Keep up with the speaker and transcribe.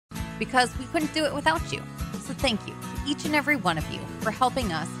because we couldn't do it without you. So thank you to each and every one of you for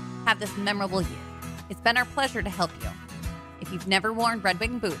helping us have this memorable year. It's been our pleasure to help you. If you've never worn Red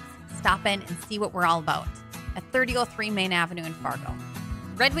Wing boots, stop in and see what we're all about at 3003 Main Avenue in Fargo.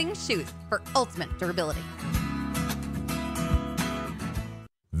 Red Wing shoes for ultimate durability.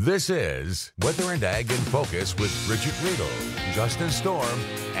 This is Weather and Ag in Focus with Bridgette Readel, Justin Storm,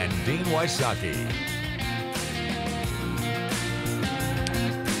 and Dean Wysocki.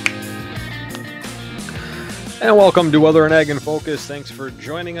 And welcome to Weather and Ag in Focus. Thanks for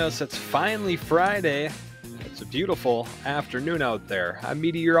joining us. It's finally Friday. It's a beautiful afternoon out there. I'm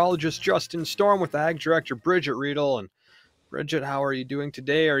meteorologist Justin Storm with Ag Director Bridgette Readel. And Bridgette, how are you doing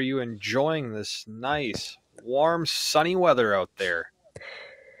today? Are you enjoying this nice, warm, sunny weather out there?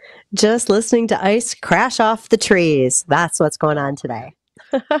 Just listening to ice crash off the trees. That's what's going on today.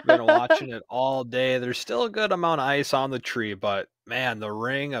 Been watching it all day. There's still a good amount of ice on the tree, but man, the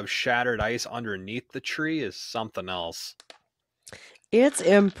ring of shattered ice underneath the tree is something else. It's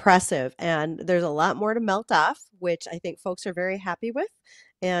impressive, and there's a lot more to melt off, which I think folks are very happy with,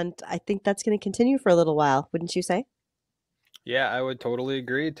 and I think that's going to continue for a little while, wouldn't you say? Yeah, I would totally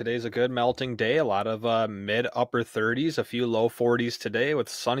agree. Today's a good melting day. A lot of mid-upper 30s, a few low 40s today with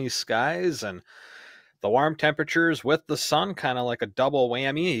sunny skies and the warm temperatures with the sun, kind of like a double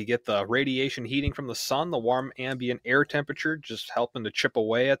whammy. You get the radiation heating from the sun, the warm ambient air temperature just helping to chip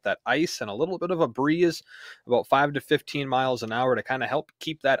away at that ice, and a little bit of a breeze, about 5 to 15 miles an hour to kind of help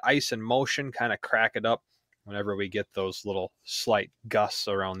keep that ice in motion, kind of crack it up whenever we get those little slight gusts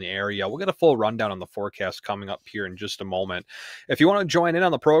around the area. We'll get a full rundown on the forecast coming up here in just a moment. If you want to join in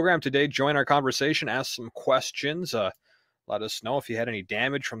on the program today, join our conversation, ask some questions, let us know if you had any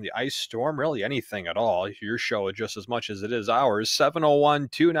damage from the ice storm, really anything at all. Your show is just as much as it is ours.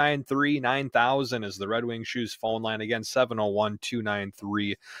 701-293-9000 is the Red Wing Shoes phone line. Again,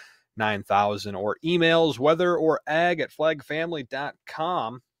 701-293-9000. Or emails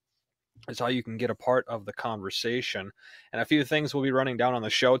weatherorag@flagfamily.com is how you can get a part of the conversation. And a few things we'll be running down on the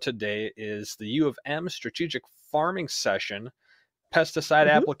show today is the U of M Strategic Farming Session, pesticide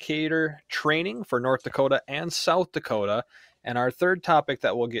applicator training for North Dakota and South Dakota. And our third topic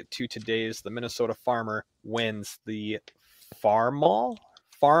that we'll get to today is the Minnesota farmer wins the Farmall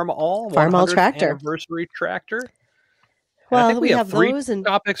 100th tractor anniversary tractor. Well, I think we have three those and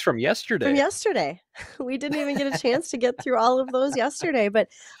topics from yesterday. We didn't even get a chance to get through all of those yesterday. But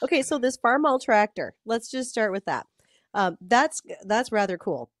okay, so this Farmall tractor, let's just start with that. That's rather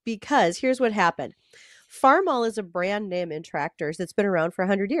cool, because here's what happened. Farmall is a brand name in tractors that's been around for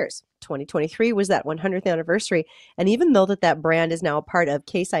 100 years. 2023 was that 100th anniversary. And even though that brand is now a part of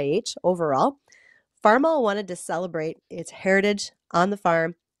Case IH overall, Farmall wanted to celebrate its heritage on the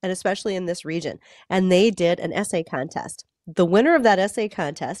farm, and especially in this region. And they did an essay contest. The winner of that essay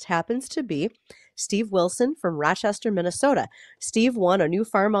contest happens to be Steve Wilson from Rochester, Minnesota. Steve won a new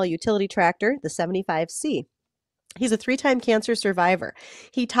Farmall utility tractor, the 75C. He's a 3-time cancer survivor.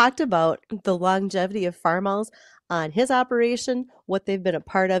 He talked about the longevity of Farmalls on his operation, what they've been a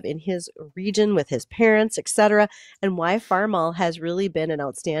part of in his region with his parents, etc., and why Farmall has really been an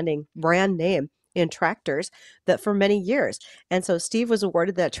outstanding brand name in tractors that for many years. And so Steve was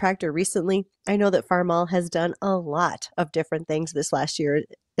awarded that tractor recently. I know that Farmall has done a lot of different things this last year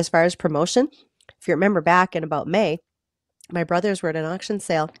as far as promotion. If you remember back in about May, my brothers were at an auction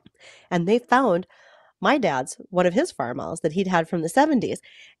sale and they found my dad's, one of his Farmalls that he'd had from the 70s.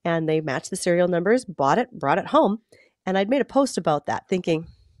 And they matched the serial numbers, bought it, brought it home. And I'd made a post about that thinking,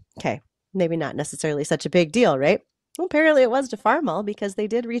 okay, maybe not necessarily such a big deal, right? Well, apparently it was to Farmall, because they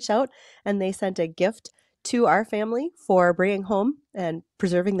did reach out and they sent a gift to our family for bringing home and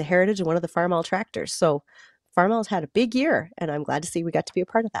preserving the heritage of one of the Farmall tractors. So Farmall's had a big year, and I'm glad to see we got to be a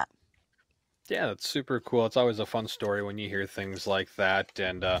part of that. Yeah, that's super cool. It's always a fun story when you hear things like that.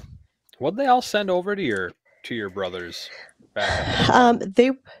 And what'd they all send over to your brothers back?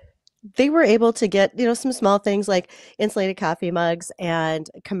 They were able to get, some small things like insulated coffee mugs and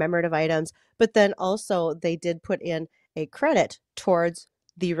commemorative items, but then also they did put in a credit towards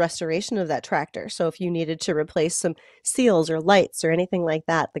the restoration of that tractor. So if you needed to replace some seals or lights or anything like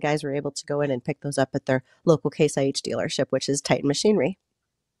that, the guys were able to go in and pick those up at their local Case IH dealership, which is Titan Machinery.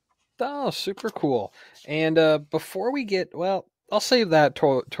 Oh, super cool. And before we get, I'll save that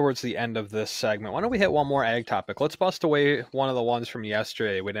towards the end of this segment. Why don't we hit one more ag topic? Let's bust away one of the ones from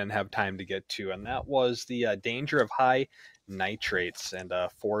yesterday we didn't have time to get to, and that was the danger of high nitrates and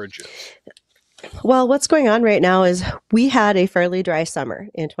forages. Well, what's going on right now is we had a fairly dry summer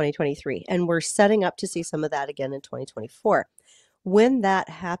in 2023, and we're setting up to see some of that again in 2024. When that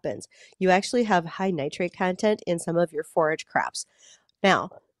happens, you actually have high nitrate content in some of your forage crops.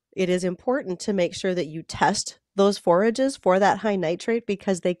 Now, it is important to make sure that you test those forages for that high nitrate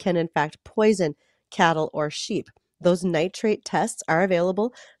because they can in fact poison cattle or sheep. Those nitrate tests are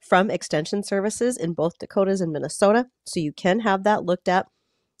available from extension services in both Dakotas and Minnesota, so you can have that looked at.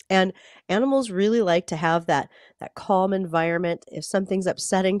 And animals really like to have that calm environment. If something's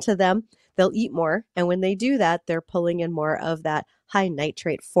upsetting to them, they'll eat more. And when they do that, they're pulling in more of that high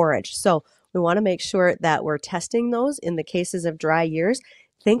nitrate forage. So we want to make sure that we're testing those in the cases of dry years.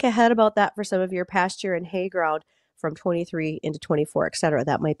 Think ahead about that for some of your pasture and hay ground from 23 into 24, et cetera.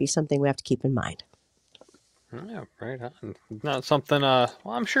 That might be something we have to keep in mind. Yeah, right on. Not something, well,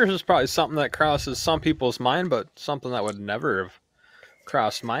 I'm sure this is probably something that crosses some people's mind, but something that would never have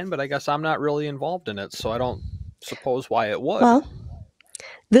crossed mine, but I guess I'm not really involved in it, so I don't suppose why it would. Well,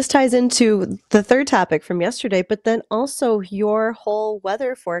 this ties into the third topic from yesterday, but then also your whole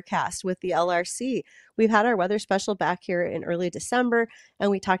weather forecast with the LRC. We've had our weather special back here in early December,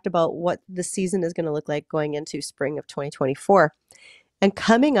 and we talked about what the season is going to look like going into spring of 2024. And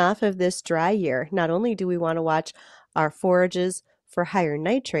coming off of this dry year, not only do we want to watch our forages for higher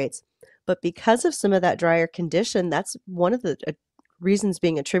nitrates, but because of some of that drier condition, that's one of the reasons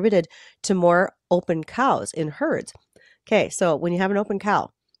being attributed to more open cows in herds. Okay, so when you have an open cow,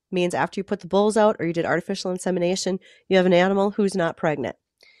 means after you put the bulls out or you did artificial insemination, you have an animal who's not pregnant.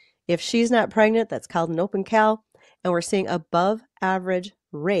 If she's not pregnant, that's called an open cow, and we're seeing above average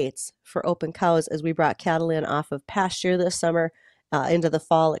rates for open cows as we brought cattle in off of pasture this summer, into the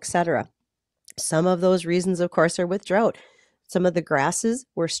fall, etc. Some of those reasons, of course, are with drought. Some of the grasses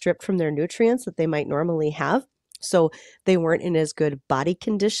were stripped from their nutrients that they might normally have, so they weren't in as good body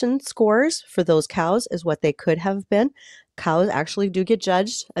condition scores for those cows as what they could have been. Cows actually do get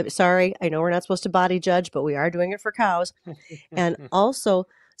judged. I'm sorry, I know we're not supposed to body judge, but we are doing it for cows. And also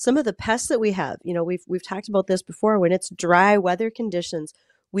some of the pests that we have, we've talked about this before. When it's dry weather conditions,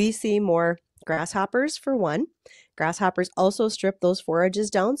 we see more grasshoppers for one. Grasshoppers also strip those forages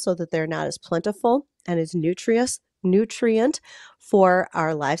down so that they're not as plentiful and as nutrient for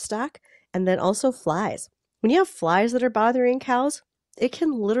our livestock. And then also flies. When you have flies that are bothering cows, it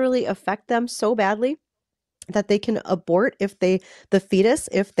can literally affect them so badly that they can abort the fetus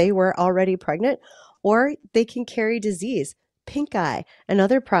if they were already pregnant, or they can carry disease, pink eye, and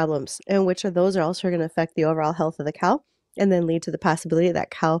other problems, and which of those are also going to affect the overall health of the cow and then lead to the possibility of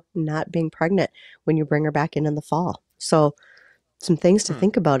that cow not being pregnant when you bring her back in the fall. So some things to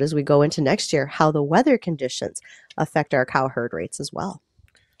think about as we go into next year, how the weather conditions affect our cow herd rates as well.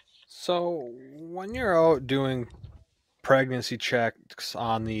 So when you're out doing pregnancy checks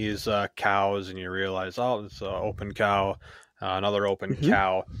on these cows and you realize, oh, it's an open cow, another open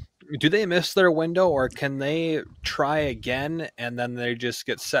cow, do they miss their window, or can they try again and then they just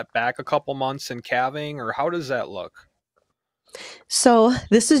get set back a couple months in calving, or how does that look? So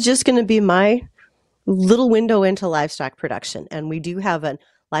this is just going to be my little window into livestock production, and we do have a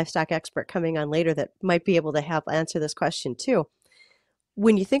livestock expert coming on later that might be able to help answer this question too.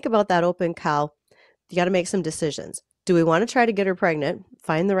 When you think about that open cow, you got to make some decisions. Do we want to try to get her pregnant,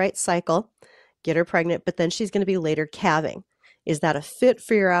 find the right cycle, get her pregnant, but then she's going to be later calving? Is that a fit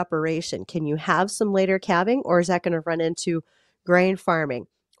for your operation? Can you have some later calving, or is that going to run into grain farming,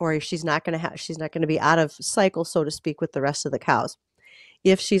 or she's not going to be out of cycle, so to speak, with the rest of the cows?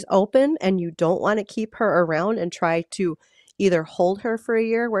 If she's open and you don't want to keep her around and try to either hold her for a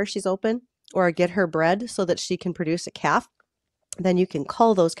year where she's open or get her bred so that she can produce a calf, then you can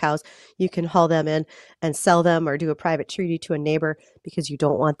cull those cows. You can haul them in and sell them or do a private treaty to a neighbor because you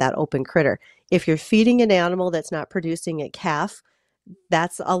don't want that open critter. If you're feeding an animal that's not producing a calf,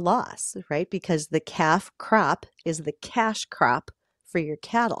 that's a loss, right? Because the calf crop is the cash crop for your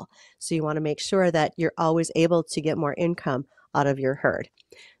cattle. So you want to make sure that you're always able to get more income out of your herd.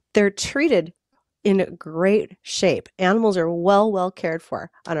 They're treated in great shape. Animals are well cared for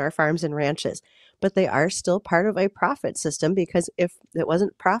on our farms and ranches, but they are still part of a profit system, because if it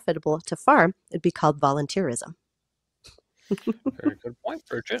wasn't profitable to farm, it'd be called volunteerism. Very good point,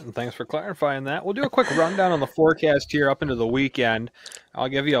 Bridgette, and thanks for clarifying that. We'll do a quick rundown on the forecast here up into the weekend. I'll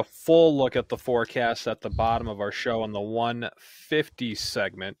give you a full look at the forecast at the bottom of our show on the 150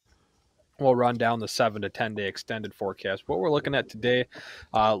 segment. We'll run down the 7 to 10 day extended forecast. What we're looking at today,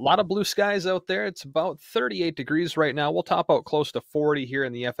 a lot of blue skies out there. It's about 38 degrees right now. We'll top out close to 40 here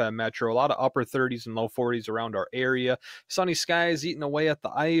in the FM Metro. A lot of upper 30s and low 40s around our area. Sunny skies eating away at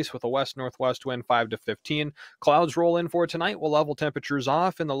the ice with a west-northwest wind 5 to 15. Clouds roll in for tonight. We'll level temperatures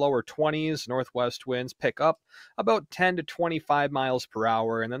off in the lower 20s. Northwest winds pick up about 10 to 25 miles per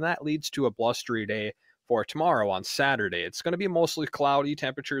hour, and then that leads to a blustery day for tomorrow on Saturday. It's going to be mostly cloudy.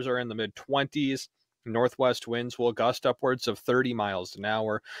 Temperatures are in the mid-20s. Northwest winds will gust upwards of 30 miles an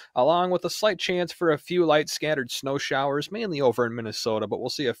hour, along with a slight chance for a few light scattered snow showers, mainly over in Minnesota, but we'll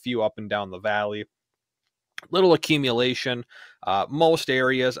see a few up and down the valley. Little accumulation, most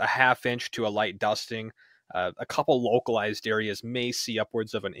areas a half inch to a light dusting. A couple localized areas may see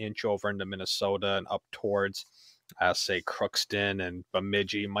upwards of an inch over into Minnesota and up towards, say, Crookston and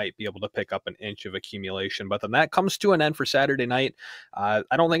Bemidji might be able to pick up an inch of accumulation. But then that comes to an end for Saturday night. I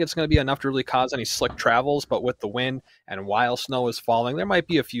don't think it's going to be enough to really cause any slick travels, but with the wind and while snow is falling, there might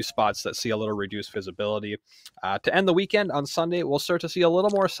be a few spots that see a little reduced visibility. To end the weekend on Sunday, we'll start to see a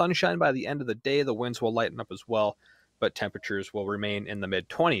little more sunshine by the end of the day. The winds will lighten up as well, but temperatures will remain in the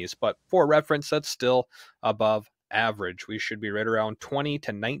mid-20s. But for reference, that's still above average. We should be right around 20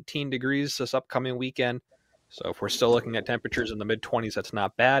 to 19 degrees this upcoming weekend. So if we're still looking at temperatures in the mid-20s, that's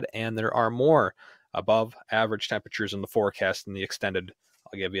not bad. And there are more above average temperatures in the forecast in the extended.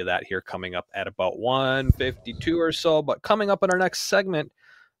 I'll give you that here coming up at about 1:52 or so. But coming up in our next segment,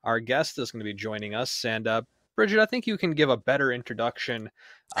 our guest is going to be joining us. And Bridgette, I think you can give a better introduction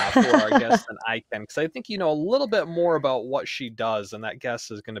for our guest than I can, because I think you know a little bit more about what she does. And that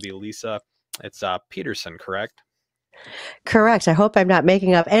guest is going to be Lisa. It's Pederson, correct? Correct. I hope I'm not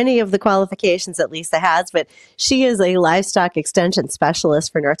making up any of the qualifications that Lisa has, but she is a livestock extension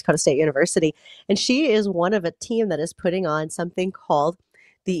specialist for North Dakota State University, and she is one of a team that is putting on something called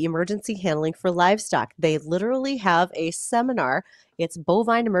the Emergency Handling for Livestock. They literally have a seminar. It's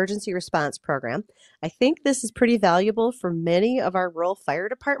Bovine Emergency Response Program. I think this is pretty valuable for many of our rural fire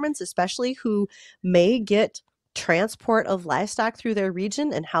departments, especially who may get transport of livestock through their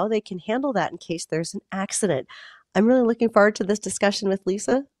region and how they can handle that in case there's an accident. I'm really looking forward to this discussion with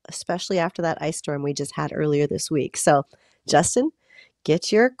Lisa, especially after that ice storm we just had earlier this week. So, Justin,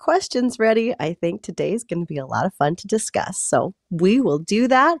 get your questions ready. I think today's going to be a lot of fun to discuss. So we will do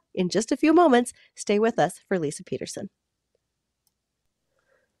that in just a few moments. Stay with us for Lisa Pederson.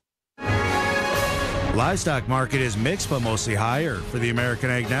 Livestock market is mixed but mostly higher. For the American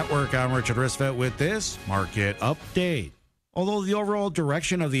Ag Network, I'm Richard Risvet with this market update. Although the overall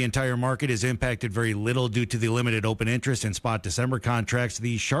direction of the entire market is impacted very little due to the limited open interest in spot December contracts,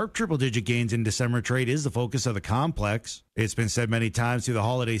 the sharp triple-digit gains in December trade is the focus of the complex. It's been said many times through the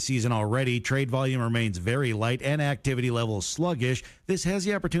holiday season already, trade volume remains very light and activity levels sluggish. This has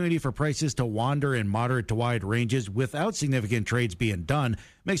the opportunity for prices to wander in moderate to wide ranges without significant trades being done.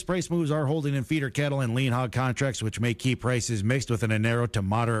 Mixed price moves are holding in feeder cattle and lean hog contracts, which may keep prices mixed within a narrow to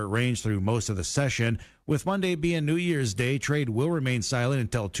moderate range through most of the session. With Monday being New Year's Day, trade will remain silent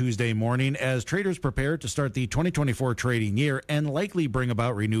until Tuesday morning as traders prepare to start the 2024 trading year and likely bring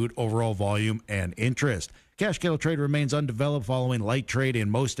about renewed overall volume and interest. Cash cattle trade remains undeveloped following light trade in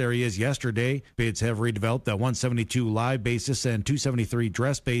most areas yesterday. Bids have redeveloped at 172 live basis and 273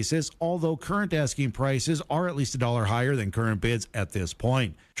 dress basis, although current asking prices are at least $1 higher than current bids at this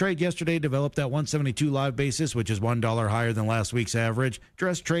point. Trade yesterday developed at 172 live basis, which is $1 higher than last week's average.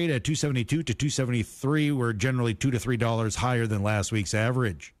 Dress trade at 272 to 273 were generally $2 to $3 higher than last week's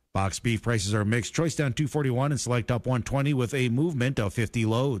average. Box beef prices are mixed. Choice down 241 and select up 120 with a movement of 50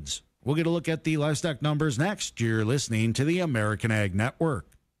 loads. We'll get a look at the livestock numbers next. You're listening to the American Ag Network.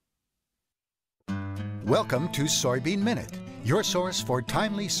 Welcome to Soybean Minute, your source for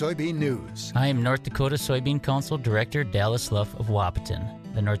timely soybean news. I am North Dakota Soybean Council Director Dallas Luff of Wahpeton.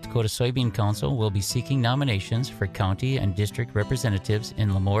 The North Dakota Soybean Council will be seeking nominations for county and district representatives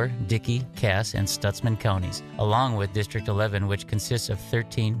in Lemoore, Dickey, Cass, and Stutzman counties, along with District 11, which consists of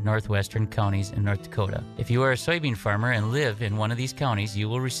 13 northwestern counties in North Dakota. If you are a soybean farmer and live in one of these counties, you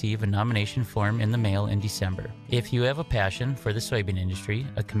will receive a nomination form in the mail in December. If you have a passion for the soybean industry,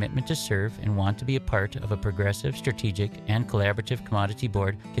 a commitment to serve, and want to be a part of a progressive, strategic, and collaborative commodity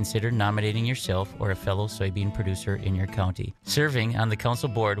board, consider nominating yourself or a fellow soybean producer in your county. Serving on the council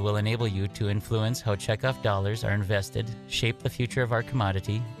board will enable you to influence how checkoff dollars are invested, shape the future of our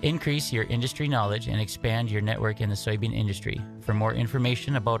commodity, increase your industry knowledge, and expand your network in the soybean industry. For more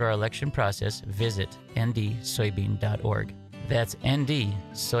information about our election process, visit ndsoybean.org. That's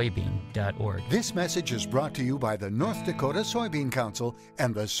ndsoybean.org. This message is brought to you by the North Dakota Soybean Council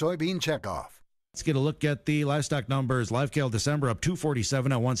and the Soybean Checkoff. Let's get a look at the livestock numbers. Live cattle December up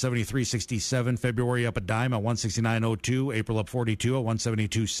 247 at 173.67. February up a dime at 169.02. April up 42 at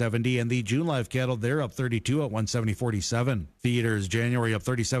 172.70. And the June live cattle, they're up 32 at 170.47. Feeders January up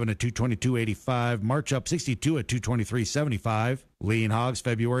 37 at 222.85. March up 62 at 223.75. Lean hogs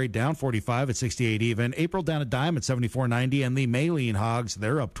February down 45 at 68 even. April down a dime at 74.90. And the May lean hogs,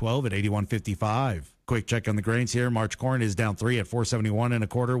 they're up 12 at 81.55. Quick check on the grains here. March corn is down 3 at 471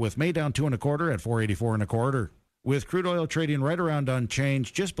 1/4, with May down 2 1/4 at 484 1/4. with crude oil trading right around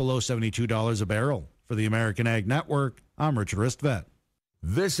unchanged, just below $72 a barrel. For the American Ag Network, I'm Richard Ristvet.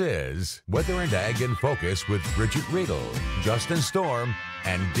 This is Weather and Ag in Focus with Bridgette Readel, Justin Storm,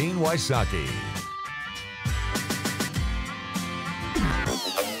 and Dean Wysocki.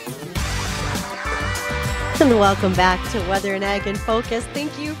 And welcome back to Weather and Ag in Focus.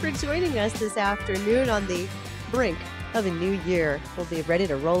 Thank you for joining us this afternoon on the brink of a new year. We'll be ready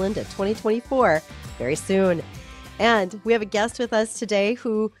to roll into 2024 very soon. And we have a guest with us today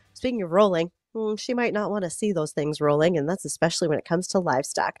who, speaking of rolling, she might not want to see those things rolling, and that's especially when it comes to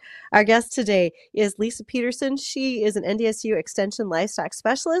livestock. Our guest today is Lisa Pederson. She is an NDSU Extension Livestock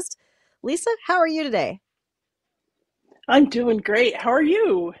Specialist. Lisa, how are you today? I'm doing great. How are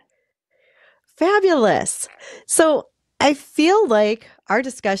you? Fabulous. So I feel like our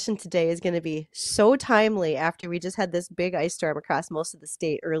discussion today is going to be so timely after we just had this big ice storm across most of the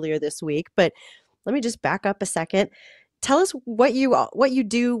state earlier this week. But let me just back up a second. Tell us what you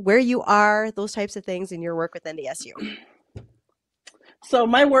do, where you are, those types of things in your work with NDSU. So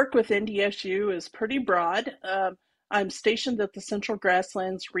my work with NDSU is pretty broad. I'm stationed at the Central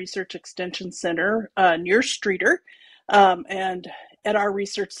Grasslands Research Extension Center near Streeter. And at our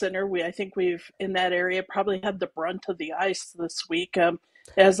research center, I think we've, in that area, probably had the brunt of the ice this week.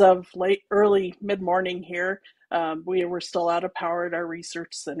 As of early mid-morning here, we were still out of power at our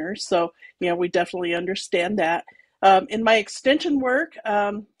research center. So, we definitely understand that. In my extension work,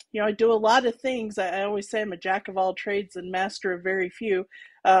 I do a lot of things. I always say I'm a jack of all trades and master of very few.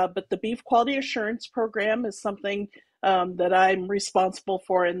 But the Beef Quality Assurance Program is something that I'm responsible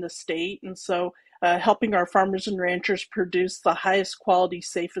for in the state. And so helping our farmers and ranchers produce the highest quality,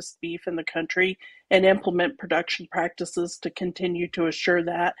 safest beef in the country and implement production practices to continue to assure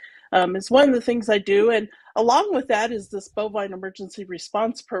that is one of the things I do. And along with that is this bovine emergency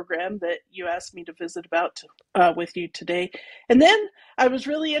response program that you asked me to visit about with you today. And then I was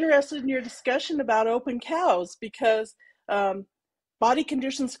really interested in your discussion about open cows because body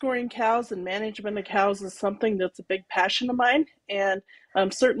condition scoring cows and management of cows is something that's a big passion of mine, and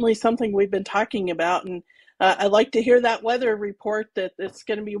certainly something we've been talking about. And I'd like to hear that weather report that it's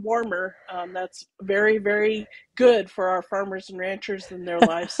going to be warmer. That's very, very good for our farmers and ranchers and their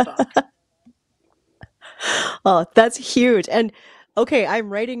livestock. Oh, that's huge. And okay, I'm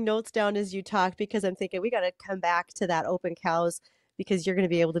writing notes down as you talk because I'm thinking we got to come back to that open cows because you're going to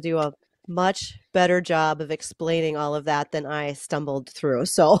be able to do a much better job of explaining all of that than I stumbled through.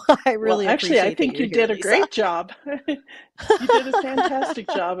 So I really appreciate I think you did a great job. You did a fantastic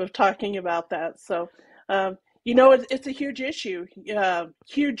job of talking about that. So, it's a huge issue.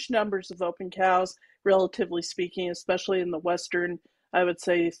 Huge numbers of open cows, relatively speaking, especially in the western, I would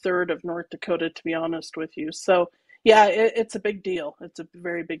say, third of North Dakota, to be honest with you. So, yeah, it's a big deal. It's a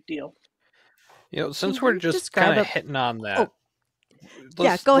very big deal. Since we're just kind of hitting on that. Go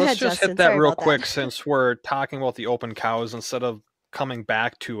ahead, Justin. Let's just hit that real quick since we're talking about the open cows instead of coming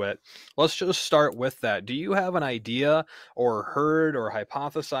back to it. Let's just start with that. Do you have an idea or heard or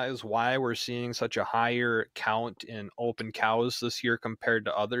hypothesize why we're seeing such a higher count in open cows this year compared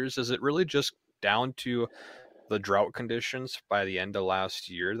to others? Is it really just down to the drought conditions by the end of last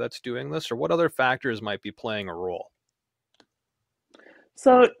year that's doing this, or what other factors might be playing a role?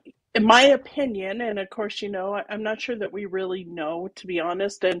 So, in my opinion, and of course, I'm not sure that we really know, to be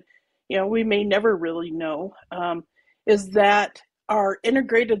honest, and, we may never really know, is that our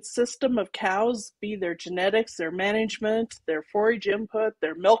integrated system of cows, be their genetics, their management, their forage input,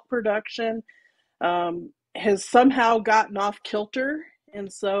 their milk production, has somehow gotten off kilter. And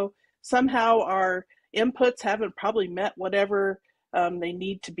so somehow our inputs haven't probably met whatever they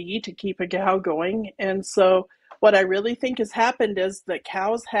need to be to keep a cow going. And so what I really think has happened is that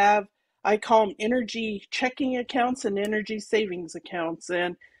cows have, I call them energy checking accounts and energy savings accounts.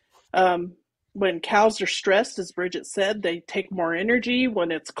 And when cows are stressed, as Bridgette said, they take more energy.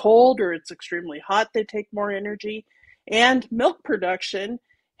 When it's cold or it's extremely hot, they take more energy. And milk production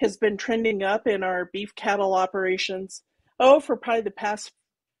has been trending up in our beef cattle operations, for probably the past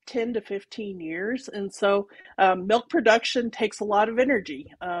 10 to 15 years. And so milk production takes a lot of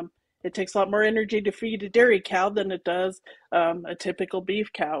energy. It takes a lot more energy to feed a dairy cow than it does a typical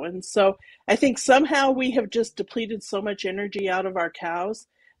beef cow. And so I think somehow we have just depleted so much energy out of our cows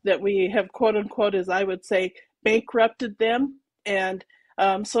that we have, quote unquote, as I would say, bankrupted them. And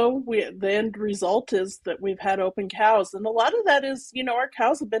so the end result is that we've had open cows. And a lot of that is, our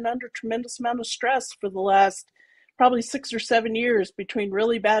cows have been under tremendous amount of stress for the last probably 6 or 7 years between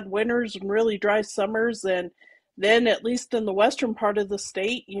really bad winters and really dry summers. And then at least in the western part of the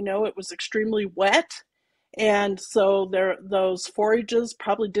state, it was extremely wet. And so those forages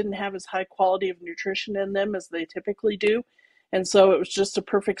probably didn't have as high quality of nutrition in them as they typically do. And so it was just a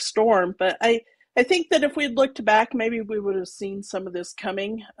perfect storm. But I think that if we'd looked back, maybe we would have seen some of this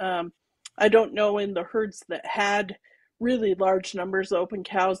coming. I don't know in the herds that had really large numbers of open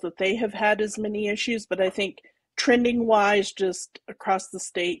cows that they have had as many issues, but I think trending wise, just across the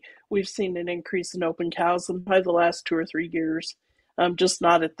state, we've seen an increase in open cows in probably the last 2 or 3 years, just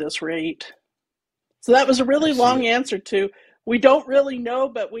not at this rate. So that was a really long answer to, we don't really know,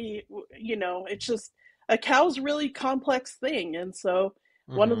 but it's just, a cow's a really complex thing. And so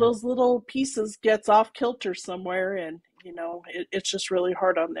one of those little pieces gets off kilter somewhere, and, it's just really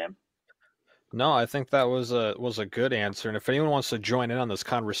hard on them. No, I think that was a good answer. And if anyone wants to join in on this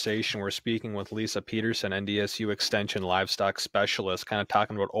conversation, we're speaking with Lisa Pederson, NDSU Extension Livestock Specialist, kind of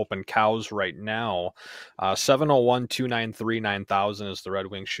talking about open cows right now. 701-293-9000 is the Red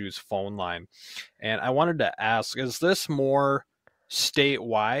Wing Shoes phone line. And I wanted to ask, is this more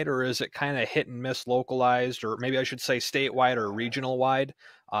statewide, or is it kind of hit and miss localized, or maybe I should say statewide or regional wide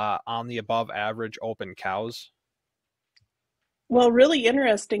on the above average open cows? Well, really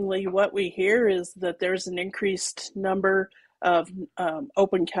interestingly, what we hear is that there's an increased number of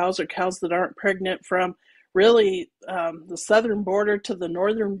open cows, or cows that aren't pregnant, from really the southern border to the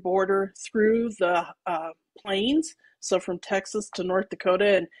northern border through the plains. So from Texas to North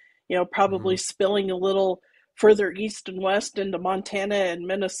Dakota, and probably spilling a little further east and west into Montana and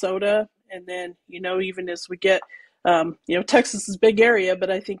Minnesota. And then, even as we get Texas is a big area,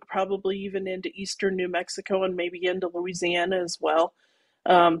 but I think probably even into eastern New Mexico and maybe into Louisiana as well.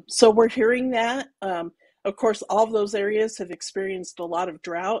 So we're hearing that. Of course, all of those areas have experienced a lot of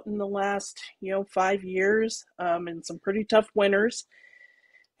drought in the last, 5 years, and some pretty tough winters.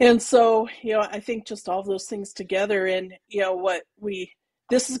 And so, I think just all of those things together, and,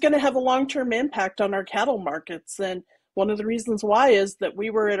 this is going to have a long-term impact on our cattle markets. And one of the reasons why is that we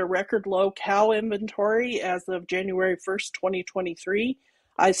were at a record low cow inventory as of January 1st, 2023.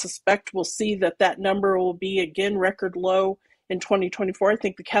 I suspect we'll see that number will be again record low in 2024. I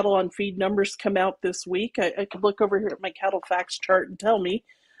think the cattle on feed numbers come out this week. I could look over here at my cattle facts chart and tell me,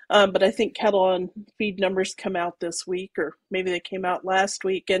 but I think cattle on feed numbers come out this week, or maybe they came out last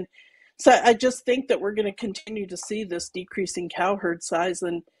week. And so I just think that we're going to continue to see this decreasing cow herd size,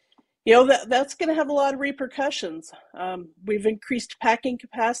 and that's going to have a lot of repercussions. We've increased packing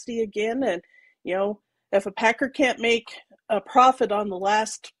capacity again, and if a packer can't make a profit on the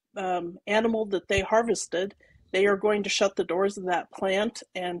last animal that they harvested, they are going to shut the doors of that plant.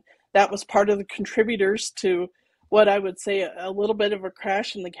 And that was part of the contributors to what I would say a little bit of a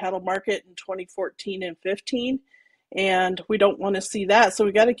crash in the cattle market in 2014 and 15. And we don't want to see that. So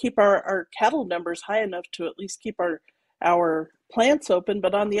we got to keep our cattle numbers high enough to at least keep our plants open.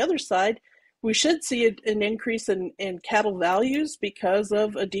 But on the other side, we should see an increase in cattle values because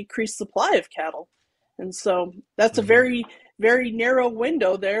of a decreased supply of cattle. And so that's a very, very narrow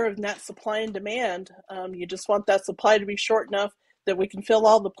window there of net supply and demand. You just want that supply to be short enough that we can fill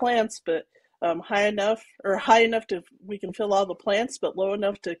all the plants, but high enough to we can fill all the plants, but low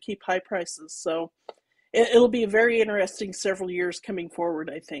enough to keep high prices. So it'll be a very interesting several years coming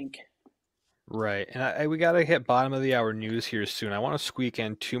forward, I think. Right. And we got to hit bottom of the hour news here soon. I want to squeak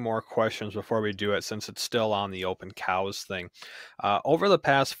in 2 more questions before we do it, since it's still on the open cows thing. Over the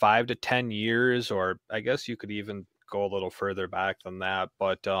past 5 to 10 years, or I guess you could even go a little further back than that,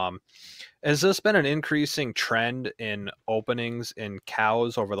 but has this been an increasing trend in openings in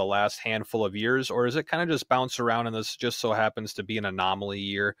cows over the last handful of years, or is it kind of just bounce around and this just so happens to be an anomaly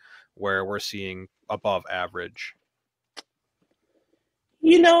year where we're seeing above average?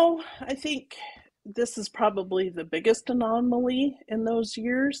 I think this is probably the biggest anomaly in those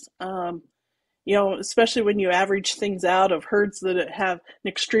years. Especially when you average things out of herds that have an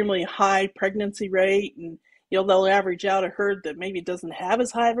extremely high pregnancy rate, and they'll average out a herd that maybe doesn't have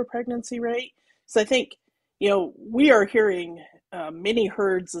as high of a pregnancy rate. So I think we are hearing many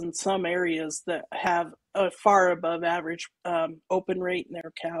herds in some areas that have a far above average open rate in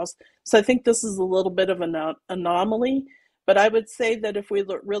their cows. So I think this is a little bit of an anomaly. But I would say that if we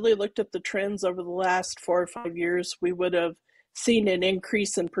really looked at the trends over the last 4 or 5 years, we would have seen an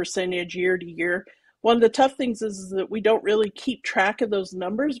increase in percentage year to year. One of the tough things is that we don't really keep track of those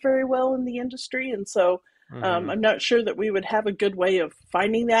numbers very well in the industry. And so I'm not sure that we would have a good way of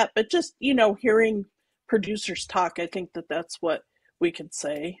finding that. But just, hearing producers talk, I think that that's what we could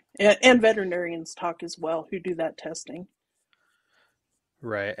say. And veterinarians talk as well, who do that testing.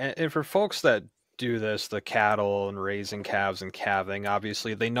 Right. And for folks that do this, the cattle and raising calves and calving,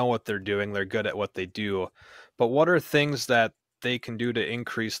 obviously they know what they're doing, they're good at what they do, but what are things that they can do to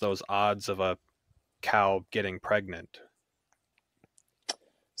increase those odds of a cow getting pregnant?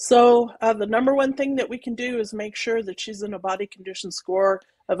 So the number one thing that we can do is make sure that she's in a body condition score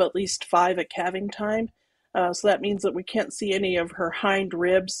of at least 5 at calving time. So that means that we can't see any of her hind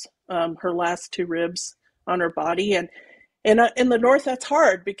ribs, her last 2 ribs on her body. And in the north, that's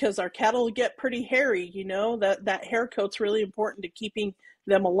hard because our cattle get pretty hairy. That hair coat's really important to keeping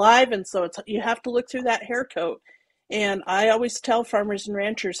them alive. And so you have to look through that hair coat. And I always tell farmers and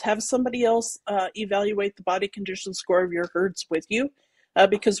ranchers, have somebody else evaluate the body condition score of your herds with you.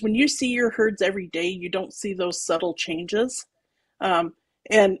 Because when you see your herds every day, you don't see those subtle changes.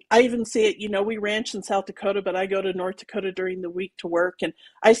 And I even see it, we ranch in South Dakota, but I go to North Dakota during the week to work, and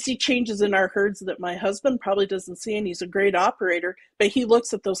I see changes in our herds that my husband probably doesn't see, and he's a great operator, but he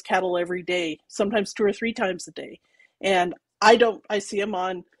looks at those cattle every day, sometimes 2 or 3 times a day. And I see him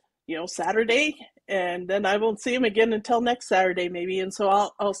on, Saturday, and then I won't see him again until next Saturday maybe. And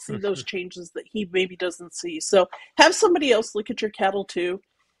so I'll see those changes that he maybe doesn't see. So have somebody else look at your cattle too,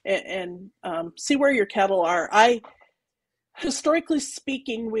 and see where your cattle are. Historically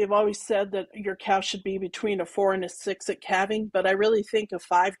speaking, we have always said that your cow should be between a 4 and a 6 at calving, but I really think a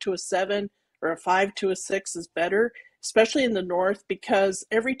 5 to a 7 or a 5 to a 6 is better, especially in the north, because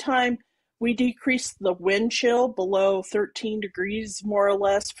every time we decrease the wind chill below 13 degrees, more or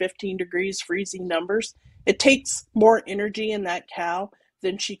less, 15 degrees freezing numbers, it takes more energy in that cow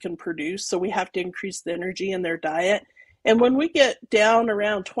than she can produce. So we have to increase the energy in their diet. And when we get down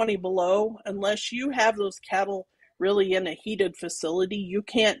around 20 below, unless you have those cattle really in a heated facility, you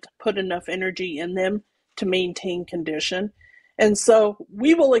can't put enough energy in them to maintain condition. And so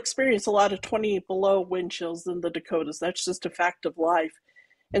we will experience a lot of 20 below wind chills in the Dakotas. That's just a fact of life.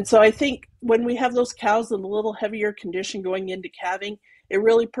 And so I think when we have those cows in a little heavier condition going into calving, it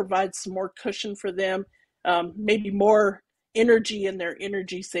really provides some more cushion for them, maybe more energy in their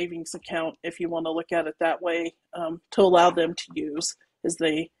energy savings account, if you want to look at it that way, to allow them to use as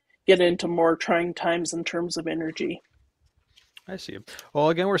they get into more trying times in terms of energy. I see. Well,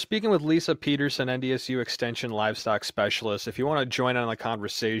 again, we're speaking with Lisa Pederson, NDSU Extension Livestock Specialist. If you want to join in on the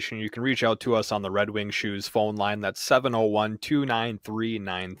conversation, you can reach out to us on the Red Wing Shoes phone line. That's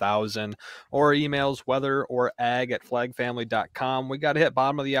 701-293-9000, or emails weather-or-ag@flagfamily.com. We got to hit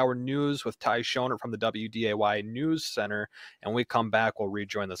bottom of the hour news with Ty Schoner from the WDAY News Center. And when we come back, we'll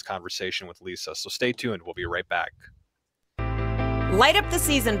rejoin this conversation with Lisa. So stay tuned. We'll be right back. Light up the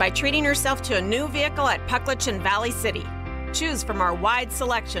season by treating yourself to a new vehicle at Pucklich and Valley City. Choose from our wide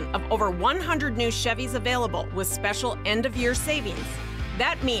selection of over 100 new Chevys available with special end-of-year savings.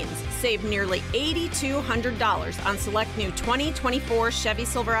 That means save nearly $8,200 on select new 2024 Chevy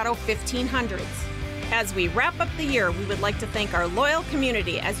Silverado 1500s. As we wrap up the year, we would like to thank our loyal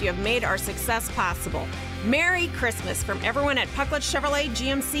community as you have made our success possible. Merry Christmas from everyone at Pucklich Chevrolet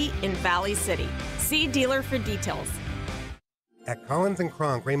GMC in Valley City. See dealer for details. At Collins &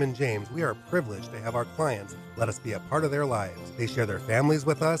 Kronk Raymond James, we are privileged to have our clients let us be a part of their lives. They share their families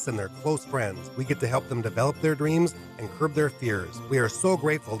with us and their close friends. We get to help them develop their dreams and curb their fears. We are so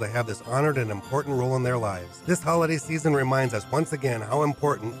grateful to have this honored and important role in their lives. This holiday season reminds us once again how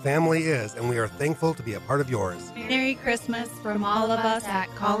important family is, and we are thankful to be a part of yours. Merry Christmas from all of us at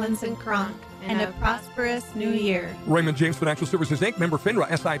Collins & Kronk, and a prosperous new year. Raymond James Financial Services, Inc., member FINRA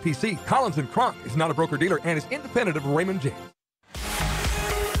SIPC. Collins & Kronk is not a broker-dealer and is independent of Raymond James.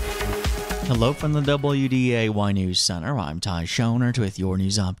 Hello from the WDAY News Center. I'm Ty Schoner with your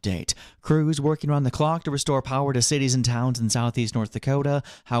news update. Crews working around the clock to restore power to cities and towns in southeast North Dakota.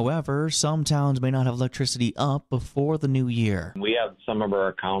 However, some towns may not have electricity up before the new year. We have some of our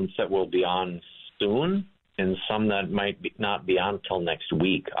accounts that will be on soon, and some that might not be on until next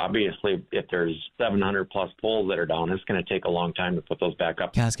week. Obviously, if there's 700 plus poles that are down, it's going to take a long time to put those back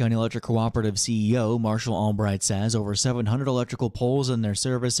up. Cass County Electric Cooperative CEO Marshall Albright says over 700 electrical poles in their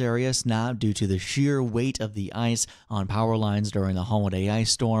service area snapped due to the sheer weight of the ice on power lines during the holiday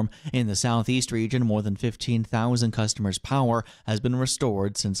ice storm. In the southeast region, more than 15,000 customers' power has been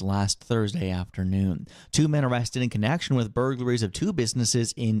restored since last Thursday afternoon. 2 men arrested in connection with burglaries of 2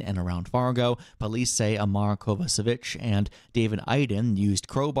 businesses in and around Fargo. Police say Amar Kovacevic and David Iden used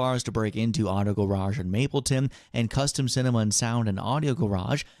crowbars to break into Auto Garage in Mapleton and Custom Cinema and Sound and Audio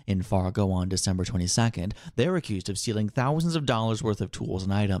Garage in Fargo on December 22nd. They're accused of stealing thousands of dollars worth of tools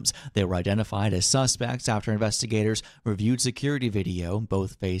and items. They were identified as suspects after investigators reviewed security video.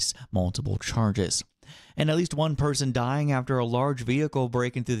 Both face multiple charges. and at least one person dying after a large vehicle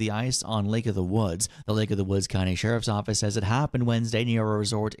breaking through the ice on Lake of the Woods. The Lake of the Woods County Sheriff's Office says it happened Wednesday near a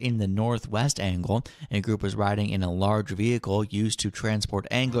resort in the northwest angle. A group was riding in a large vehicle used to transport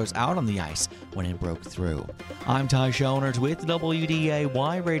anglers out on the ice when it broke through. I'm Ty Schonert with WDAY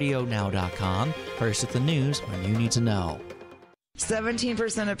RadioNow.com. First at the news when you need to know.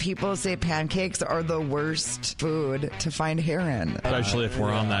 17% of people say pancakes are the worst food to find hair in. Especially if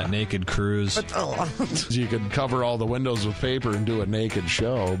we're on that naked cruise. You could cover all the windows with paper and do a naked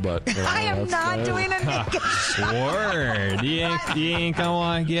show, but... I am not doing a naked show. Word. You ain't gonna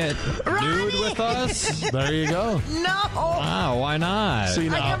want to get nude with us? There you go. No. Wow, why not? See,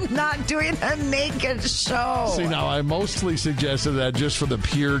 now, I am not doing a naked show. See, now, I mostly suggested that just for the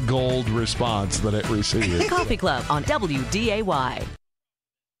pure gold response that it received. Coffee Club on WDAY.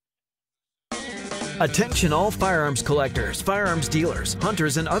 Attention all firearms collectors, firearms dealers,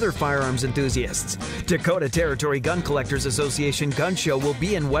 hunters, and other firearms enthusiasts. Dakota Territory Gun Collectors Association Gun Show will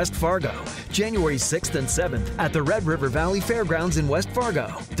be in West Fargo, January 6th and 7th at the Red River Valley Fairgrounds in West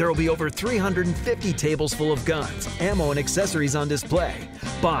Fargo. There will be over 350 tables full of guns, ammo, and accessories on display.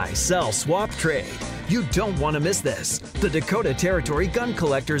 Buy, sell, swap, trade. You don't want to miss this. The Dakota Territory Gun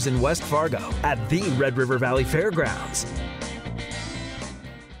Collectors in West Fargo at the Red River Valley Fairgrounds.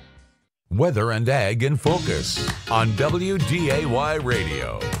 Weather and Ag in Focus on WDAY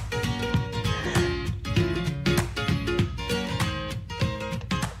Radio.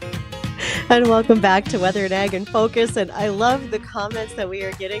 And welcome back to Weather and Ag in Focus. And I love the comments that we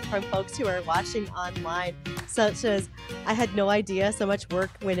are getting from folks who are watching online, such as, I had no idea so much work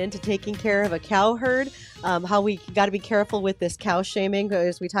went into taking care of a cow herd, how we got to be careful with this cow shaming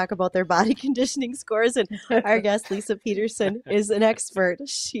as we talk about their body conditioning scores. And our guest, Lisa Pederson, is an expert.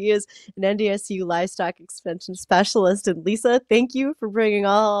 She is an NDSU Livestock Extension Specialist. And Lisa, thank you for bringing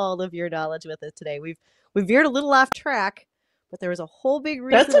all of your knowledge with us today. We've veered a little off track, but there was a whole big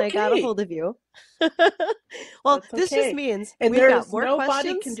reason I got a hold of you. Well, this just means we've got more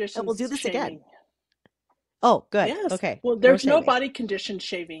questions, and we'll do this again. Oh, good. Yes. Okay. Well, there's no body condition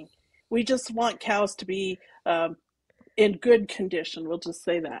shaving. We just want cows to be in good condition. We'll just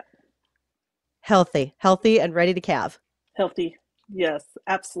say that. Healthy and ready to calve. Healthy. Yes,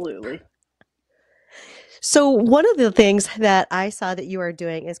 absolutely. So one of the things that I saw that you are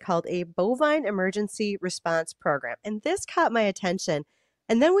doing is called a bovine emergency response program. And this caught my attention.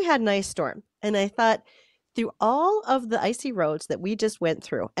 And then we had an ice storm. And I thought, through all of the icy roads that we just went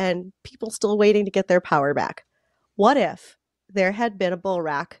through and people still waiting to get their power back, what if there had been a bull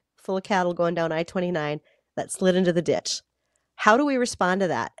rack full of cattle going down I-29 that slid into the ditch? How do we respond to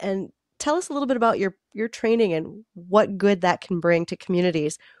that? And tell us a little bit about your training and what good that can bring to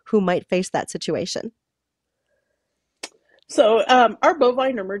communities who might face that situation. So our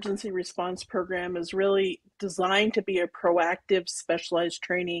bovine emergency response program is really designed to be a proactive, specialized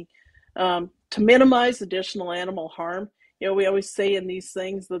training to minimize additional animal harm. You know, we always say in these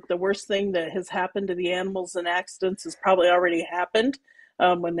things that the worst thing that has happened to the animals in accidents has probably already happened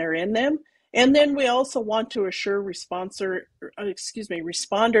when they're in them. And then we also want to assure responder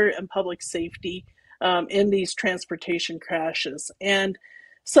and public safety in these transportation crashes. And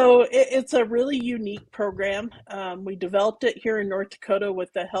so it's a really unique program. We developed it here in North Dakota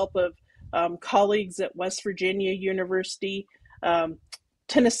with the help of colleagues at West Virginia University,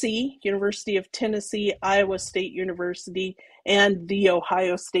 Tennessee, University of Tennessee, Iowa State University, and The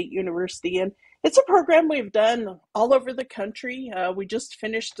Ohio State University. And it's a program we've done all over the country. We just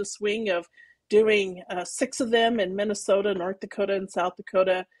finished a swing of doing 6 of them in Minnesota, North Dakota, and South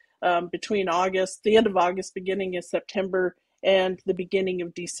Dakota between the end of August, beginning of September, and the beginning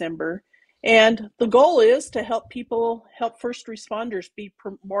of December. And the goal is to help first responders be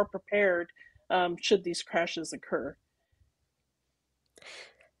more prepared should these crashes occur.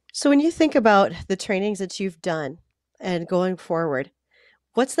 So when you think about the trainings that you've done and going forward,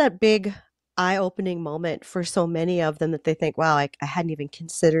 what's that big eye-opening moment for so many of them that they think, wow, I hadn't even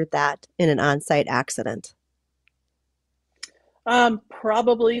considered that in an on-site accident?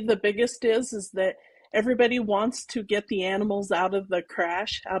 Probably the biggest is that everybody wants to get the animals out of the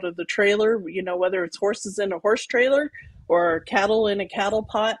crash, out of the trailer, you know, whether it's horses in a horse trailer or cattle in a cattle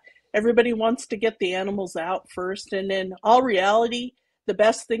pot. Everybody wants to get the animals out first. And in all reality, the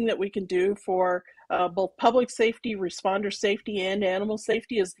best thing that we can do for both public safety, responder safety, and animal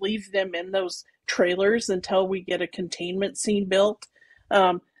safety is leave them in those trailers until we get a containment scene built.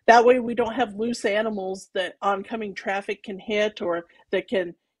 That way we don't have loose animals that oncoming traffic can hit, or that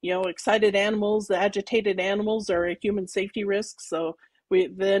can, you know, excited animals, the agitated animals are a human safety risk. So we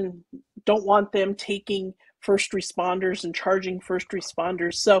then don't want them taking first responders and charging first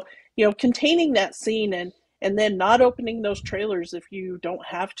responders. So containing that scene and then not opening those trailers if you don't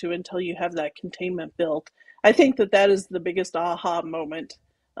have to until you have that containment built. I think that is the biggest aha moment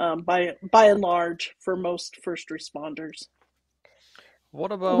by and large for most first responders.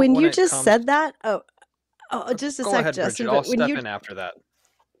 What about when when you it just comes? said that? Oh, just a Go sec, ahead, Justin. Bridget. I'll But when step you in after that.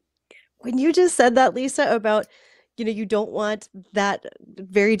 just said that, Lisa, about you don't want that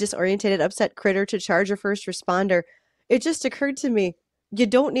very disoriented, upset critter to charge a first responder, it just occurred to me, you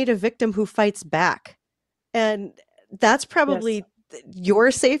don't need a victim who fights back. And that's probably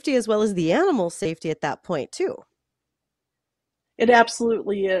your safety as well as the animal's safety at that point, too. It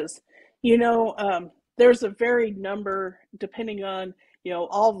absolutely is. There's a very number, depending on,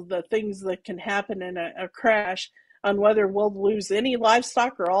 all of the things that can happen in a crash, on whether we'll lose any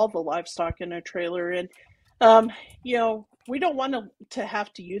livestock or all the livestock in a trailer. And, we don't want to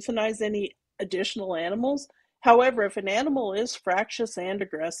have to euthanize any additional animals. However, if an animal is fractious and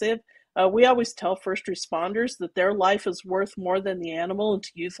aggressive, we always tell first responders that their life is worth more than the animal and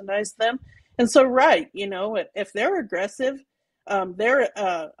to euthanize them. And so, right, if they're aggressive, they're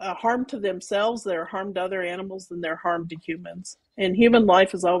a harm to themselves, they're a harm to other animals, and they're harm to humans. And human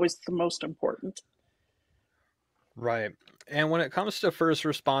life is always the most important. Right. And when it comes to first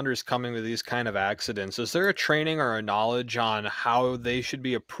responders coming to these kind of accidents, is there a training or a knowledge on how they should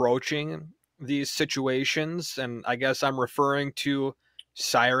be approaching these situations? And I guess I'm referring to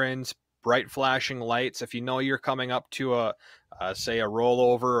sirens, bright flashing lights. If you know you're coming up to say a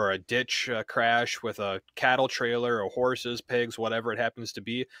rollover or a ditch crash with a cattle trailer or horses, pigs, whatever it happens to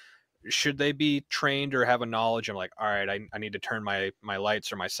be, should they be trained or have a knowledge? I'm like, all right, I need to turn my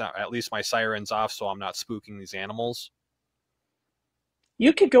lights or at least my sirens off so I'm not spooking these animals.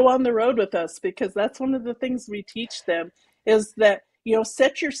 You could go on the road with us, because that's one of the things we teach them, is that,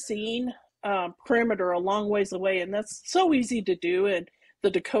 set your scene perimeter a long ways away. And that's so easy to do in the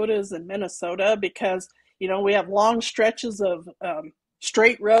Dakotas and Minnesota, because, we have long stretches of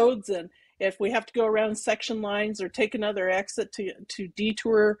straight roads. And if we have to go around section lines or take another exit to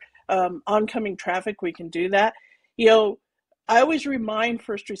detour oncoming traffic, we can do that. I always remind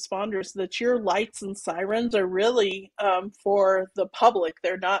first responders that your lights and sirens are really for the public.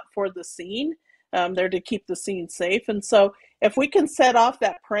 They're not for the scene. They're to keep the scene safe. And so if we can set off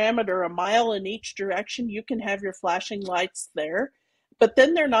that parameter a mile in each direction, you can have your flashing lights there. But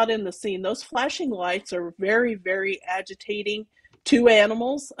then they're not in the scene. Those flashing lights are very, very agitating to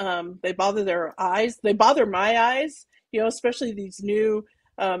animals. They bother their eyes. They bother my eyes, especially these new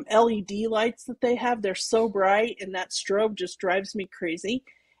LED lights that they have. They're so bright, and that strobe just drives me crazy.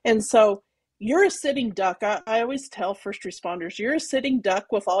 And so you're a sitting duck. I always tell first responders, you're a sitting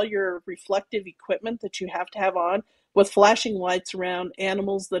duck with all your reflective equipment that you have to have on, with flashing lights around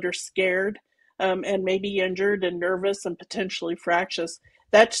animals that are scared and maybe injured and nervous and potentially fractious.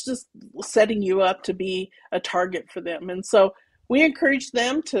 That's just setting you up to be a target for them. And so we encourage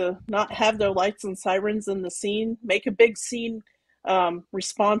them to not have their lights and sirens in the scene, make a big scene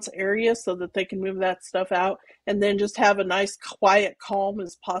response area so that they can move that stuff out, and then just have a nice, quiet, calm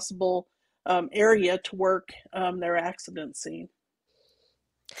as possible area to work their accident scene.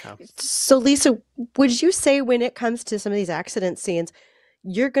 So, Lisa, would you say when it comes to some of these accident scenes,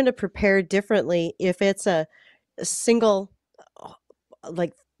 you're going to prepare differently if it's a single,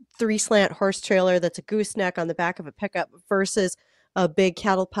 like 3-slant horse trailer that's a gooseneck on the back of a pickup versus a big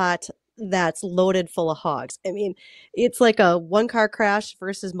cattle pot that's loaded full of hogs? I mean, it's like a one-car crash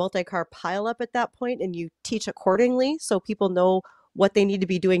versus multi-car pileup at that point, and you teach accordingly so people know what they need to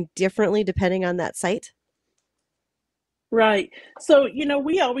be doing differently depending on that site? Right. So,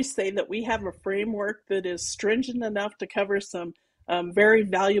 we always say that we have a framework that is stringent enough to cover some very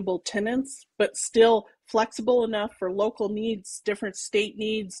valuable tenants, but still flexible enough for local needs, different state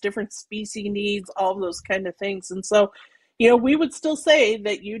needs, different species needs, all of those kind of things. And so, we would still say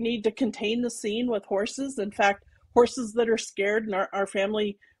that you need to contain the scene with horses. In fact, horses that are scared, and our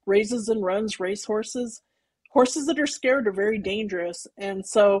family raises and runs race horses. Horses that are scared are very dangerous. And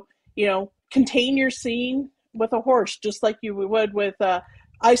so, contain your scene with a horse, just like you would with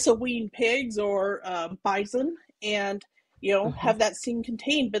iso-weaned pigs or bison, and have that scene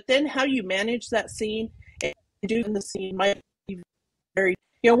contained. But then how you manage that scene and do in the scene might be very,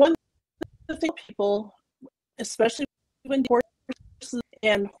 one of the things people, especially when horses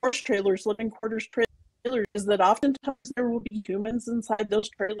and horse trailers, living quarters trailers, is that oftentimes there will be humans inside those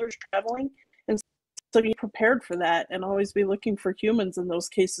trailers traveling. And so be prepared for that and always be looking for humans in those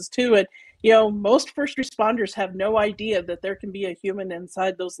cases too. And, most first responders have no idea that there can be a human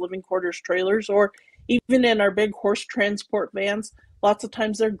inside those living quarters trailers, or even in our big horse transport vans. Lots of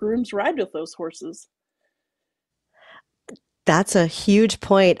times their grooms ride with those horses. That's a huge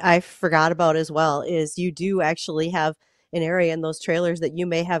point I forgot about as well, is you do actually have an area in those trailers that you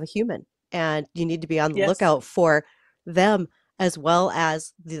may have a human, and you need to be on the Yes. lookout for them as well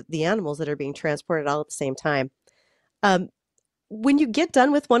as the animals that are being transported all at the same time. When you get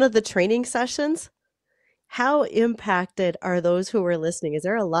done with one of the training sessions, how impacted are those who were listening? Is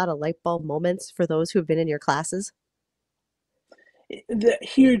there a lot of light bulb moments for those who have been in your classes? The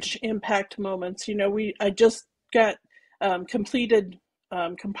huge impact moments. I just got completed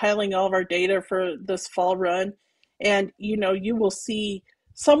compiling all of our data for this fall run, and you will see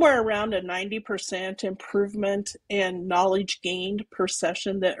somewhere around a 90% improvement in knowledge gained per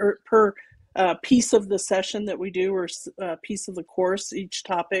session, or per piece of the session that we do, or piece of the course, each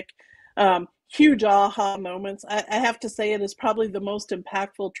topic. Huge aha moments. I have to say it is probably the most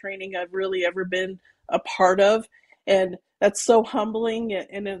impactful training I've really ever been a part of, and that's so humbling,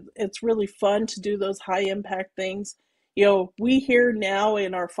 and it's really fun to do those high impact things. We hear now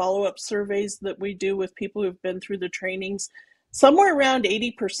in our follow-up surveys that we do with people who've been through the trainings, somewhere around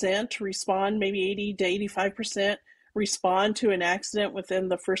 80% respond, maybe 80 to 85% respond to an accident within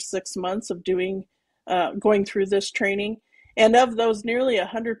the first 6 months of going through this training. And of those, nearly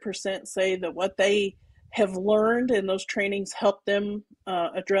 100% say that what they have learned in those trainings help them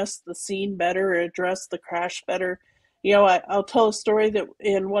address the scene better, or address the crash better. I'll tell a story that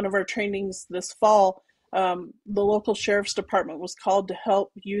in one of our trainings this fall, the local sheriff's department was called to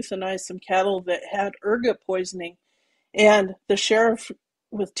help euthanize some cattle that had ergot poisoning. And the sheriff,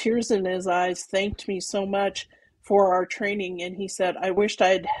 with tears in his eyes, thanked me so much for our training. And he said, I wished I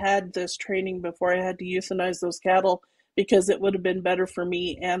had had this training before I had to euthanize those cattle, because it would have been better for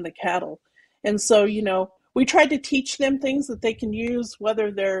me and the cattle. And so, we tried to teach them things that they can use,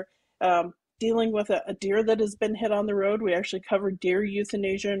 whether they're dealing with a deer that has been hit on the road. We actually covered deer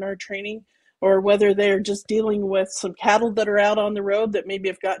euthanasia in our training, or whether they're just dealing with some cattle that are out on the road that maybe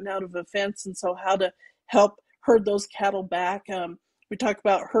have gotten out of a fence, and so how to help herd those cattle back. We talk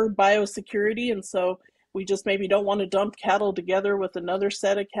about herd biosecurity, and so we just maybe don't want to dump cattle together with another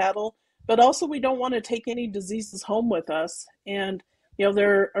set of cattle, but also we don't want to take any diseases home with us. And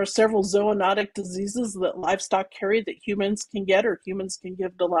there are several zoonotic diseases that livestock carry that humans can get, or humans can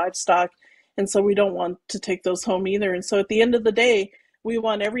give to livestock. And so we don't want to take those home either. And so at the end of the day, we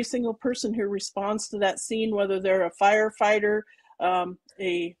want every single person who responds to that scene, whether they're a firefighter,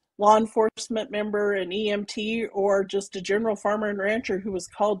 a law enforcement member, an EMT, or just a general farmer and rancher who was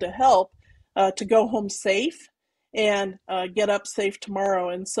called to help, to go home safe and get up safe tomorrow.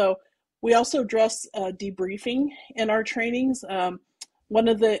 And so we also address debriefing in our trainings. One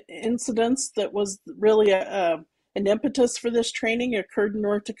of the incidents that was really an impetus for this training occurred in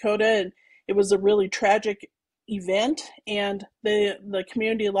North Dakota, and it was a really tragic event, and the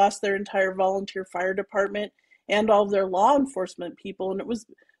community lost their entire volunteer fire department and all of their law enforcement people. And it was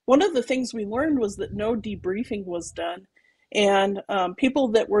one of the things we learned was that no debriefing was done, and people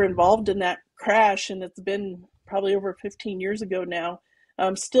that were involved in that crash, and it's been probably over 15 years ago now,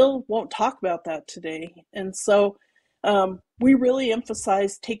 still won't talk about that today. And so we really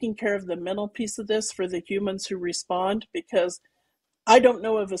emphasize taking care of the mental piece of this for the humans who respond, because I don't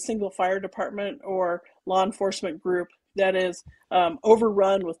know of a single fire department or law enforcement group that is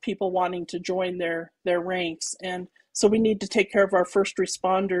overrun with people wanting to join their ranks. And so we need to take care of our first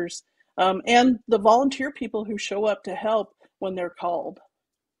responders and the volunteer people who show up to help when they're called.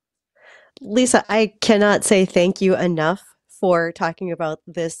 Lisa, I cannot say thank you enough for talking about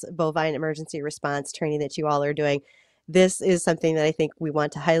this bovine emergency response training that you all are doing. This is something that I think we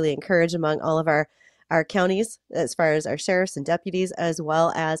want to highly encourage among all of our counties, as far as our sheriffs and deputies, as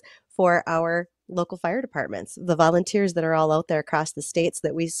well as for our local fire departments, the volunteers that are all out there across the states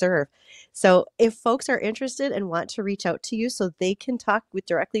that we serve. So if folks are interested and want to reach out to you so they can talk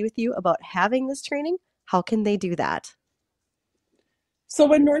directly with you about having this training, how can they do that?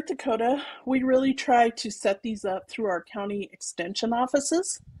 So in North Dakota, we really try to set these up through our county extension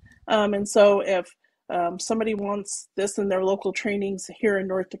offices. And so if somebody wants this in their local trainings here in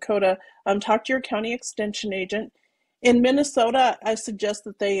North Dakota, talk to your county extension agent. In Minnesota, I suggest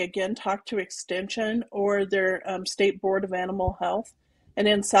that they again talk to Extension or their State Board of Animal Health. And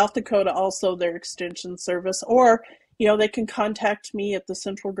in South Dakota, also their Extension Service. Or, they can contact me at the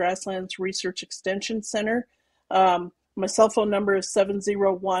Central Grasslands Research Extension Center. My cell phone number is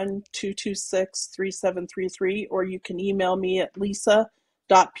 701-226-3733, or you can email me at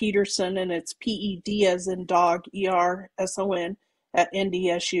lisa.pederson, and it's PED as in dog, ERSON, at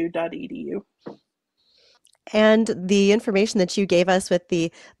ndsu.edu. And the information that you gave us with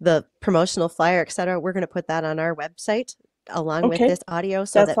the promotional flyer, et cetera, we're going to put that on our website along with this audio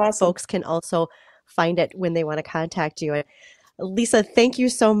so that awesome. folks can also find it when they want to contact you. Lisa, thank you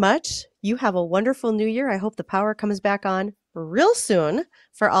so much. You have a wonderful new year. I hope the power comes back on real soon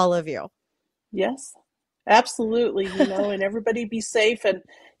for all of you. Yes, absolutely. And everybody be safe and,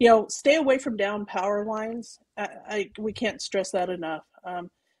 stay away from down power lines. We can't stress that enough.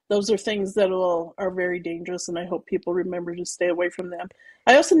 Those are things that are very dangerous, and I hope people remember to stay away from them.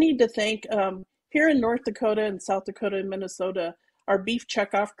 I also need to thank, here in North Dakota and South Dakota and Minnesota, our beef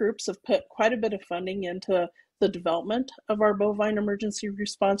checkoff groups have put quite a bit of funding into the development of our bovine emergency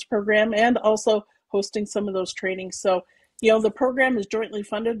response program and also hosting some of those trainings. So, the program is jointly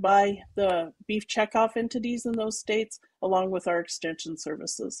funded by the beef checkoff entities in those states, along with our extension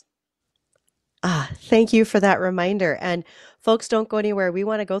services. Thank you for that reminder. And folks, don't go anywhere. We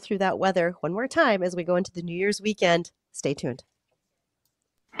want to go through that weather one more time as we go into the New Year's weekend. Stay tuned.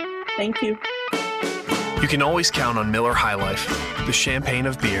 Thank you. You can always count on Miller High Life, the champagne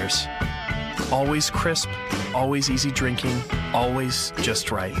of beers. Always crisp, always easy drinking, always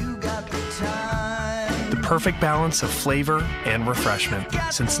just right. The perfect balance of flavor and refreshment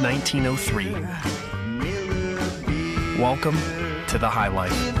since 1903. Welcome to the High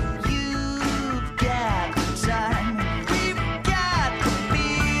Life.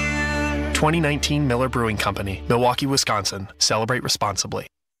 2019 Miller Brewing Company, Milwaukee, Wisconsin. Celebrate responsibly.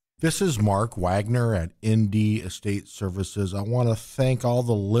 This is Mark Wagner at ND Estate Services. I want to thank all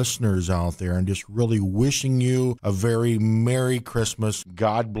the listeners out there and just really wishing you a very Merry Christmas.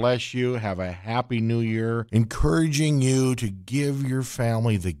 God bless you. Have a Happy New Year. Encouraging you to give your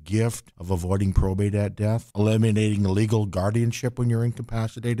family the gift of avoiding probate at death, eliminating legal guardianship when you're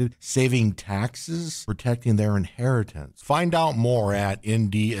incapacitated, saving taxes, protecting their inheritance. Find out more at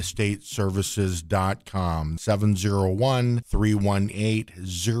ndestateservices.com,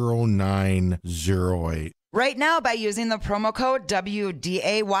 701-318-0908. Right now, by using the promo code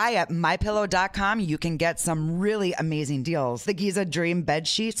WDAY at MyPillow.com, you can get some really amazing deals. The Giza Dream bed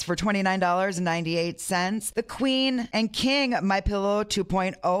sheets for $29.98. The Queen and King MyPillow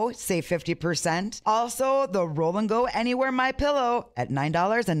 2.0 save 50%. Also, the Roll and Go Anywhere MyPillow at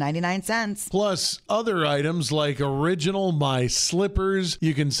 $9.99. Plus, other items like original My Slippers.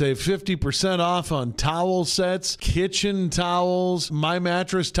 You can save 50% off on towel sets, kitchen towels, My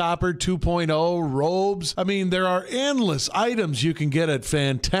Mattress Topper 2.0, robes. I mean, there are endless items you can get at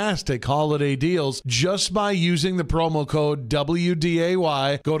fantastic holiday deals just by using the promo code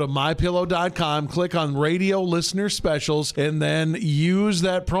WDAY. Go to MyPillow.com, click on Radio Listener Specials, and then use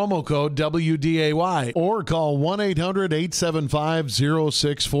that promo code WDAY. Or call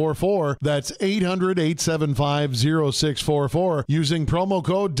 1-800-875-0644. That's 800-875-0644 using promo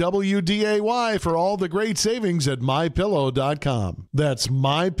code WDAY for all the great savings at MyPillow.com. That's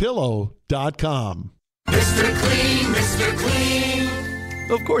MyPillow.com. Mr. Clean, Mr.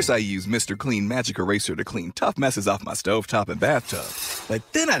 Clean. Of course I use Mr. Clean Magic Eraser to clean tough messes off my stovetop and bathtub. But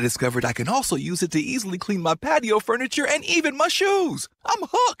then I discovered I can also use it to easily clean my patio furniture and even my shoes. I'm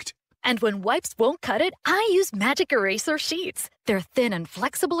hooked. And when wipes won't cut it, I use Magic Eraser Sheets. They're thin and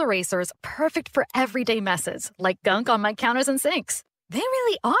flexible erasers, perfect for everyday messes, like gunk on my counters and sinks. They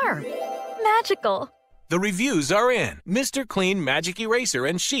really are magical. The reviews are in. Mr. Clean Magic Eraser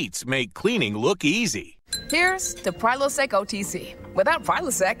and Sheets make cleaning look easy. Here's to Prilosec OTC. Without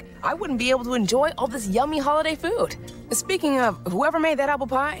Prilosec, I wouldn't be able to enjoy all this yummy holiday food. Speaking of, whoever made that apple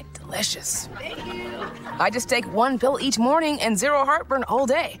pie, delicious. I just take one pill each morning and zero heartburn all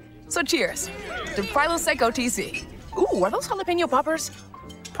day. So cheers to Prilosec OTC. Ooh, are those jalapeno poppers?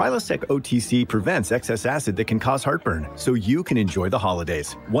 Prilosec OTC prevents excess acid that can cause heartburn, so you can enjoy the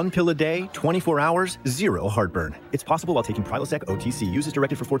holidays. One pill a day, 24 hours, zero heartburn. It's possible while taking Prilosec OTC. Use as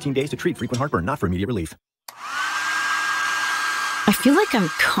directed for 14 days to treat frequent heartburn, not for immediate relief. I feel like I'm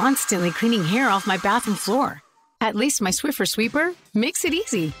constantly cleaning hair off my bathroom floor. At least my Swiffer Sweeper makes it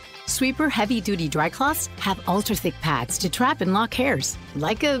easy. Sweeper heavy-duty dry cloths have ultra-thick pads to trap and lock hairs,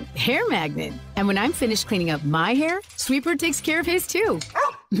 like a hair magnet. And when I'm finished cleaning up my hair, Sweeper takes care of his too.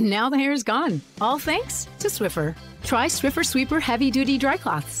 Now the hair is gone, all thanks to Swiffer. Try Swiffer Sweeper heavy-duty dry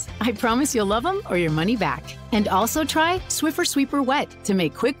cloths. I promise you'll love them or your money back. And also try Swiffer Sweeper Wet to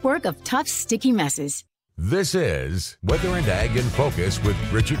make quick work of tough, sticky messes. This is Weather and Ag in Focus with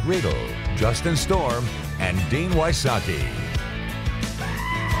Bridgette Readel, Justin Storm, and Dean Wysocki.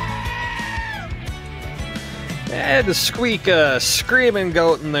 I had to squeak a screaming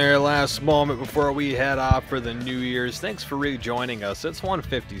goat in there last moment before we head off for the New Year's. Thanks for rejoining us. It's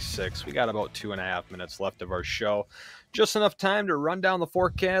 1:56. We got about 2.5 minutes left of our show. Just enough time to run down the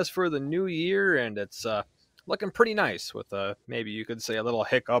forecast for the new year, and it's looking pretty nice with maybe you could say a little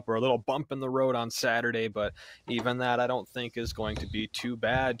hiccup or a little bump in the road on Saturday, but even that I don't think is going to be too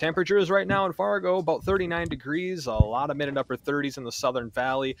bad. Temperatures right now in Fargo about 39 degrees, a lot of mid and upper 30s in the Southern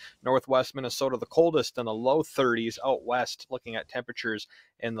Valley. Northwest Minnesota the coldest in the low 30s. Out west looking at temperatures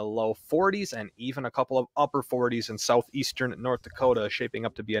in the low 40s and even a couple of upper 40s in southeastern North Dakota, shaping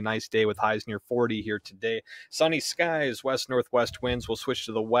up to be a nice day with highs near 40 here today. Sunny skies, west-northwest winds will switch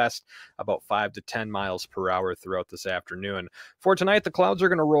to the west about 5 to 10 miles per hour throughout this afternoon. For tonight, the clouds are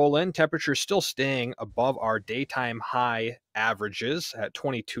going to roll in. Temperatures still staying above our daytime high averages at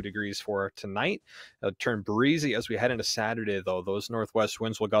 22 degrees for tonight. It'll turn breezy as we head into Saturday, though. Those northwest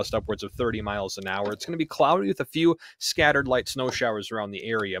winds will gust upwards of 30 miles an hour. It's going to be cloudy with a few scattered light snow showers around the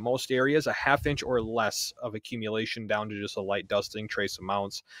area. Most areas a half inch or less of accumulation down to just a light dusting, trace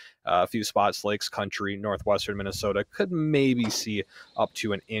amounts. A few spots, lakes, country, northwestern Minnesota could maybe see up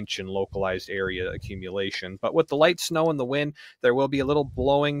to an inch in localized area accumulation. But with the light snow and the wind, there will be a little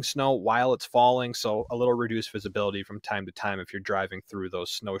blowing snow while it's falling, so a little reduced visibility from time to time if you're driving through those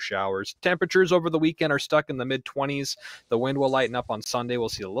snow showers. Temperatures over the weekend are stuck in the mid-20s. The wind will lighten up on Sunday. We'll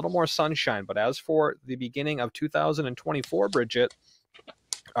see a little more sunshine. But as for the beginning of 2024, Bridgette,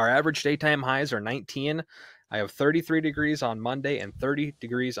 our average daytime highs are 19. I have 33 degrees on Monday and 30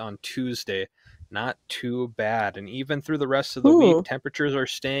 degrees on Tuesday. Not too bad. And even through the rest of the week, temperatures are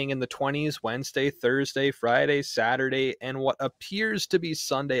staying in the 20s Wednesday, Thursday, Friday, Saturday, and what appears to be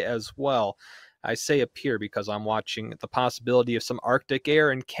Sunday as well. I say appear because I'm watching the possibility of some Arctic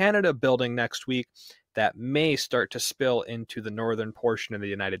air in Canada building next week that may start to spill into the northern portion of the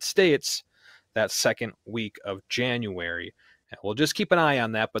United States that second week of January. And we'll just keep an eye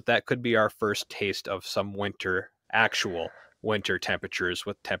on that, but that could be our first taste of some winter, actual winter temperatures,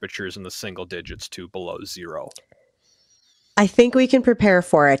 with temperatures in the single digits to below zero. I think we can prepare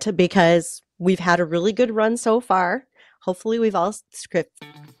for it because we've had a really good run so far. Hopefully we've all,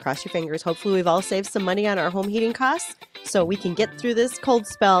 cross your fingers, hopefully we've all saved some money on our home heating costs so we can get through this cold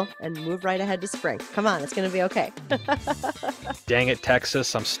spell and move right ahead to spring. Come on, it's going to be okay. Dang it,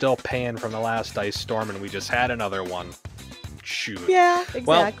 Texas, I'm still paying from the last ice storm and we just had another one. Shoot. Yeah, exactly.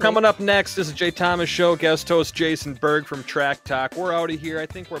 Well, coming up next is the Jay Thomas Show. Guest host Jason Berg from Track Talk. We're out of here. I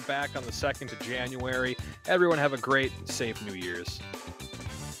think we're back on the 2nd of January. Everyone have a great, safe New Year's.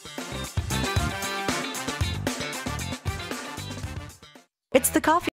 It's the coffee